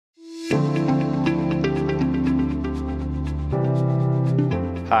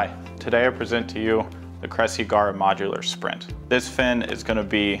Hi, today I present to you the Cressi Gara modular sprint. This fin is going to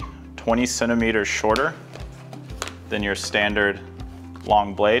be 20 centimeters shorter than your standard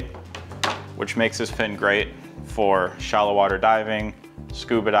long blade, which makes this fin great for shallow water diving,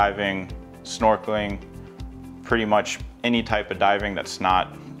 scuba diving, snorkeling, pretty much any type of diving that's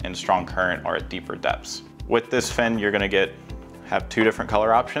not in strong current or at deeper depths. With this fin, you're going to have two different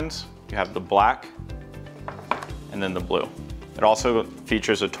color options. You have the black and then the blue. It also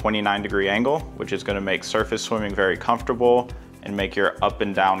features a 29-degree angle, which is going to make surface swimming very comfortable and make your up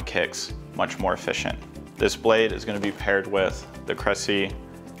and down kicks much more efficient. This blade is going to be paired with the Cressi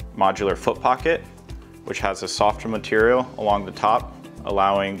modular foot pocket, which has a softer material along the top,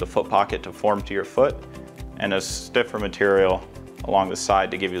 allowing the foot pocket to form to your foot, and a stiffer material along the side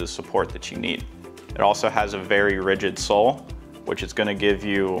to give you the support that you need. It also has a very rigid sole, which is going to give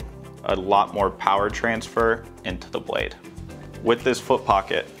you a lot more power transfer into the blade. With this foot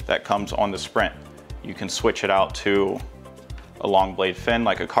pocket that comes on the Sprint, you can switch it out to a long blade fin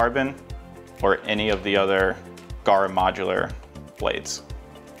like a carbon or any of the other Gara modular blades.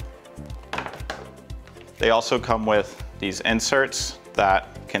 They also come with these inserts that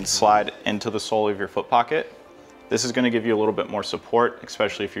can slide into the sole of your foot pocket. This is going to give you a little bit more support,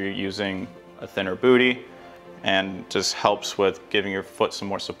 especially if you're using a thinner booty, and just helps with giving your foot some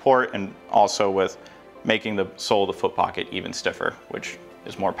more support and also with making the sole of the foot pocket even stiffer, which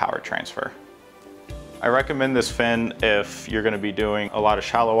is more power transfer. I recommend this fin if you're going to be doing a lot of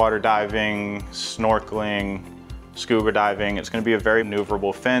shallow water diving, snorkeling, scuba diving. It's going to be a very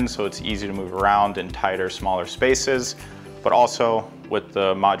maneuverable fin, so it's easy to move around in tighter, smaller spaces. But also with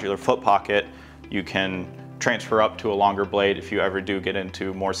the modular foot pocket, you can transfer up to a longer blade if you ever do get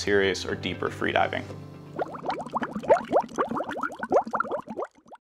into more serious or deeper free diving.